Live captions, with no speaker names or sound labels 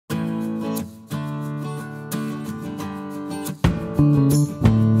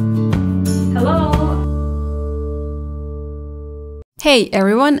Hey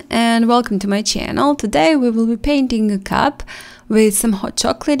everyone, and welcome to my channel. Today we will be painting a cup with some hot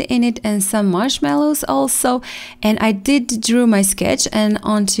chocolate in it and some marshmallows also. And I did draw my sketch and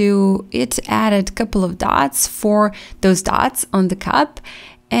onto it added a couple of dots for those dots on the cup.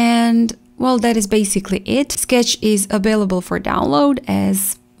 And well, that is basically it. Sketch is available for download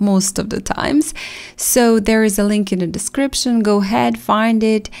as most of the times, so there is a link in the description. Go ahead, find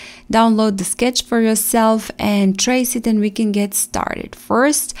it, download the sketch for yourself and trace it, and we can get started.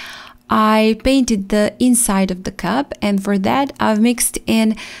 First, I painted the inside of the cup, and for that I've mixed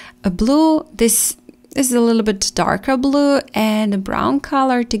in a blue. This is a little bit darker blue and a brown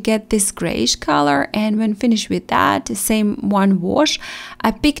color to get this grayish color. And when finished with that, the same one wash,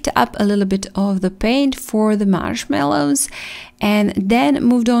 I picked up a little bit of the paint for the marshmallows, and then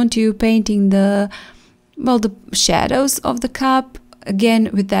moved on to painting the shadows of the cup again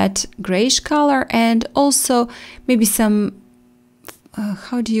with that grayish color, and also maybe some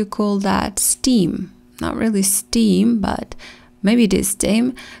how do you call that, steam, not really steam, but maybe it is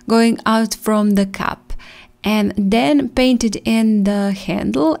steam going out from the cup. And then painted in the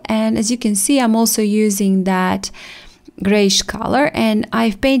handle, and as you can see I'm also using that grayish color, and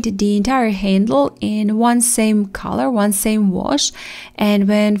I've painted the entire handle in one same color, one same wash. And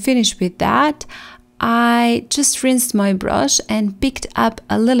when finished with that, I just rinsed my brush and picked up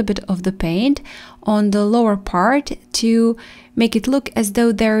a little bit of the paint on the lower part to make it look as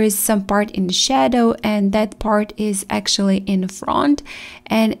though there is some part in the shadow, and that part is actually in the front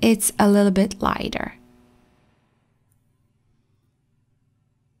and it's a little bit lighter.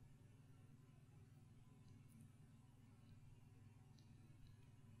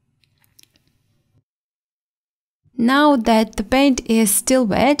 Now that the paint is still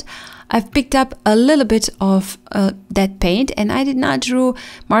wet, I've picked up a little bit of that paint, and I did not draw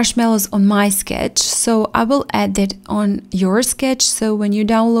marshmallows on my sketch, so I will add that on your sketch. So when you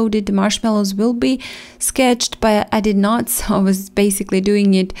download it, the marshmallows will be sketched, but I did not, so I was basically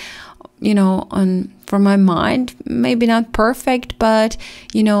doing it, you know, from my mind. Maybe not perfect, but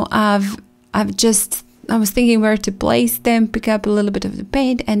you know, I was thinking where to place them, pick up a little bit of the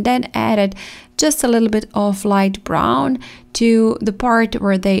paint, and then added just a little bit of light brown to the part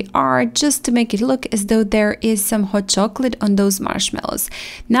where they are, just to make it look as though there is some hot chocolate on those marshmallows.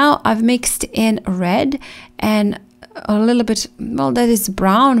 Now I've mixed in red and a little bit, well, that is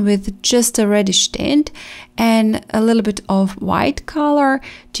brown with just a reddish tint, and a little bit of white color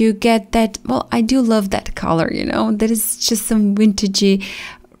to get that, well, I do love that color, you know, that is just some vintagey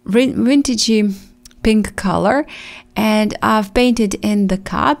pink color. And I've painted in the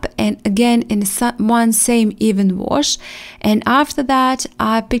cup, and again in one same even wash. And after that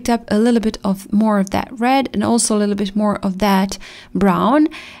I picked up a little bit of more of that red and also a little bit more of that brown,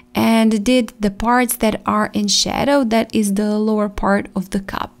 and did the parts that are in shadow, that is the lower part of the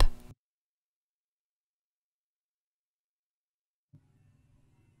cup.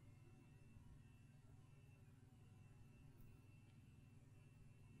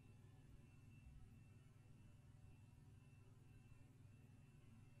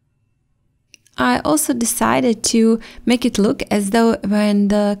 I also decided to make it look as though when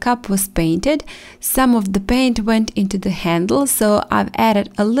the cup was painted, some of the paint went into the handle, so I've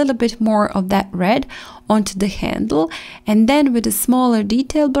added a little bit more of that red onto the handle. And then with a smaller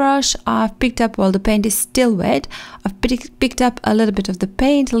detail brush, I've picked up, while the paint is still wet, I've picked up a little bit of the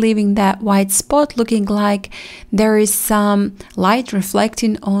paint, leaving that white spot looking like there is some light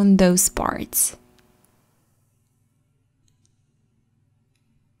reflecting on those parts.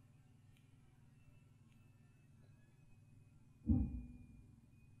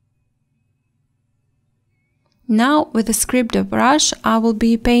 Now with a script brush, I will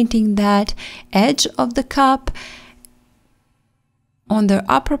be painting that edge of the cup on the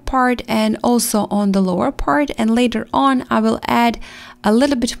upper part and also on the lower part, and later on I will add a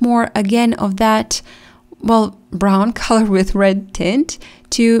little bit more again of that, well, brown color with red tint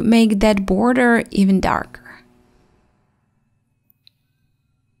to make that border even darker.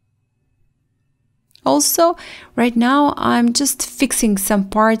 Also, right now I'm just fixing some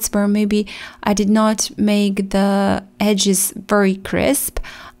parts where maybe I did not make the edges very crisp.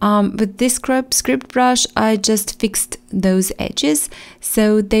 With this script brush, I just fixed those edges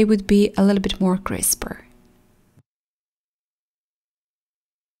so they would be a little bit more crisper.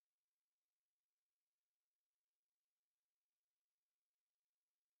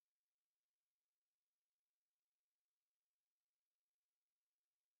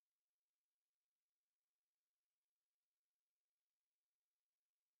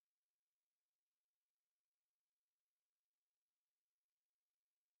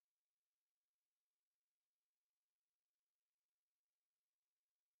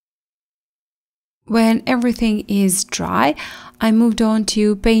 When everything is dry, I moved on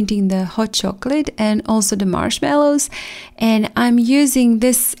to painting the hot chocolate and also the marshmallows, and I'm using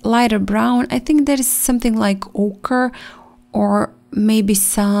this lighter brown. I think that is something like ochre or maybe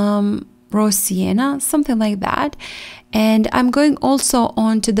some raw sienna, something like that. And I'm going also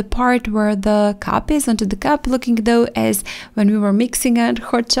onto the part where the cup is, onto the cup, looking though as when we were mixing out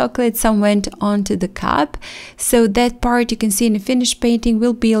hot chocolate, some went onto the cup. So that part you can see in the finished painting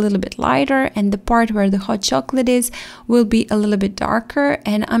will be a little bit lighter, and the part where the hot chocolate is will be a little bit darker.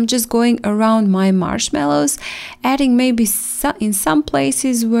 And I'm just going around my marshmallows, adding maybe in some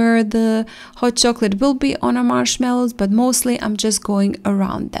places where the hot chocolate will be on our marshmallows, but mostly I'm just going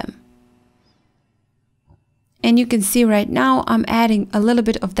around them. And you can see right now I'm adding a little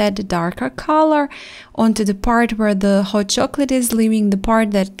bit of that darker color onto the part where the hot chocolate is, leaving the part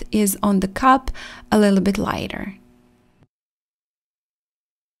that is on the cup a little bit lighter.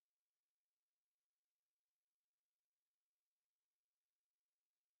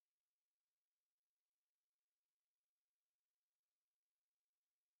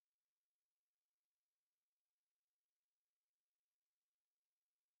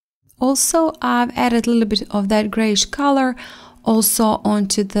 Also, I've added a little bit of that grayish color also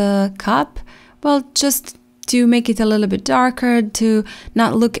onto the cup, well, just to make it a little bit darker, to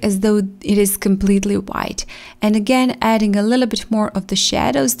not look as though it is completely white. And again, adding a little bit more of the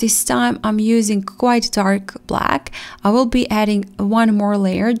shadows. This time I'm using quite dark black. I will be adding one more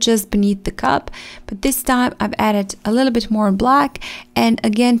layer just beneath the cup, but this time I've added a little bit more black and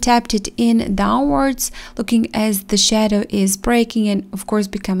again tapped it in downwards, looking as the shadow is breaking and of course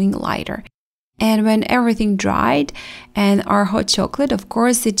becoming lighter. And when everything dried and our hot chocolate, of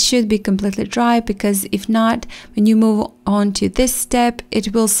course, it should be completely dry, because if not, when you move on to this step,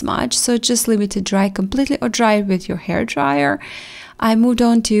 it will smudge. So just leave it to dry completely or dry it with your hair dryer. I moved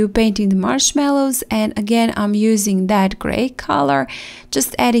on to painting the marshmallows, and again, I'm using that gray color,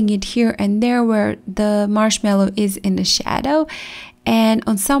 just adding it here and there where the marshmallow is in the shadow. And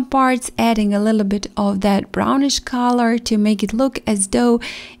on some parts adding a little bit of that brownish color to make it look as though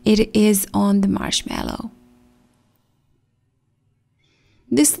it is on the marshmallow.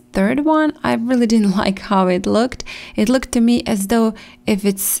 This third one, I really didn't like how it looked. It looked to me as though if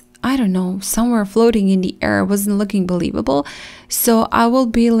it's, I don't know, somewhere floating in the air, wasn't looking believable. So I will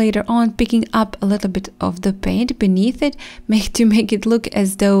be later on picking up a little bit of the paint beneath it, to make it look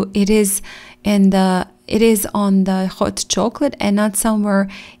as though it is on the hot chocolate and not somewhere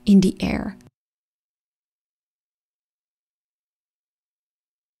in the air.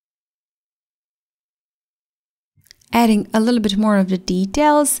 Adding a little bit more of the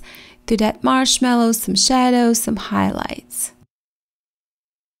details to that marshmallow, some shadows, some highlights.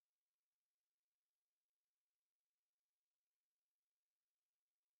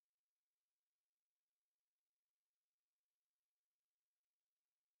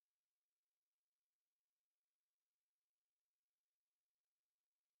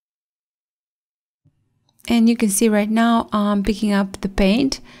 And you can see right now I'm picking up the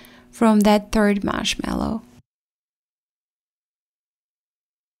paint from that third marshmallow.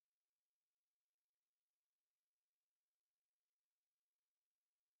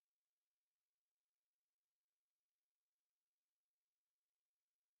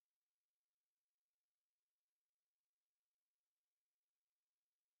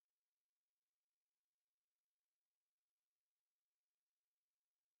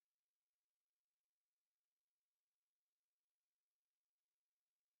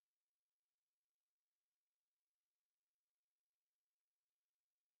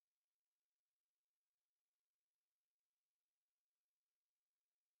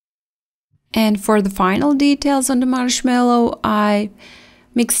 And for the final details on the marshmallow, I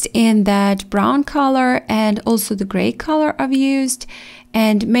mixed in that brown color and also the gray color I've used,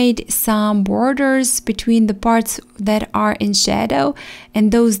 and made some borders between the parts that are in shadow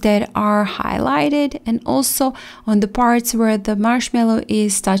and those that are highlighted, and also on the parts where the marshmallow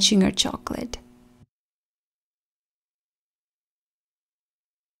is touching our chocolate.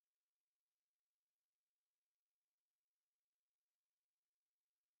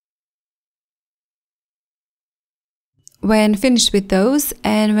 When finished with those,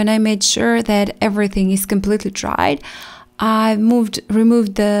 and when I made sure that everything is completely dried, I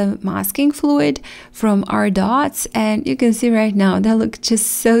removed the masking fluid from our dots, and you can see right now they look just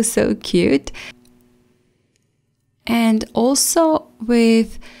so cute. And also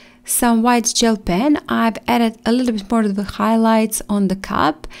with some white gel pen, I've added a little bit more of the highlights on the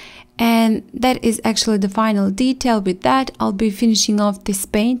cup, and that is actually the final detail. With that, I'll be finishing off this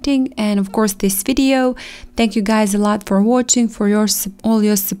painting and of course this video. Thank you guys a lot for watching, for all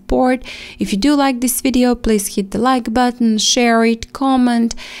your support. If you do like this video, please hit the like button, share it,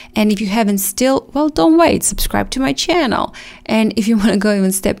 comment, and if you haven't still, well, don't wait, subscribe to my channel. And if you want to go even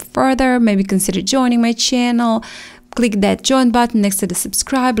a step further, maybe consider joining my channel. Click that join button next to the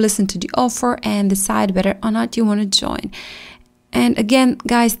subscribe, listen to the offer, and decide whether or not you want to join. And again,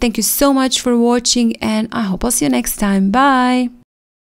 guys, thank you so much for watching, and I hope I'll see you next time. Bye!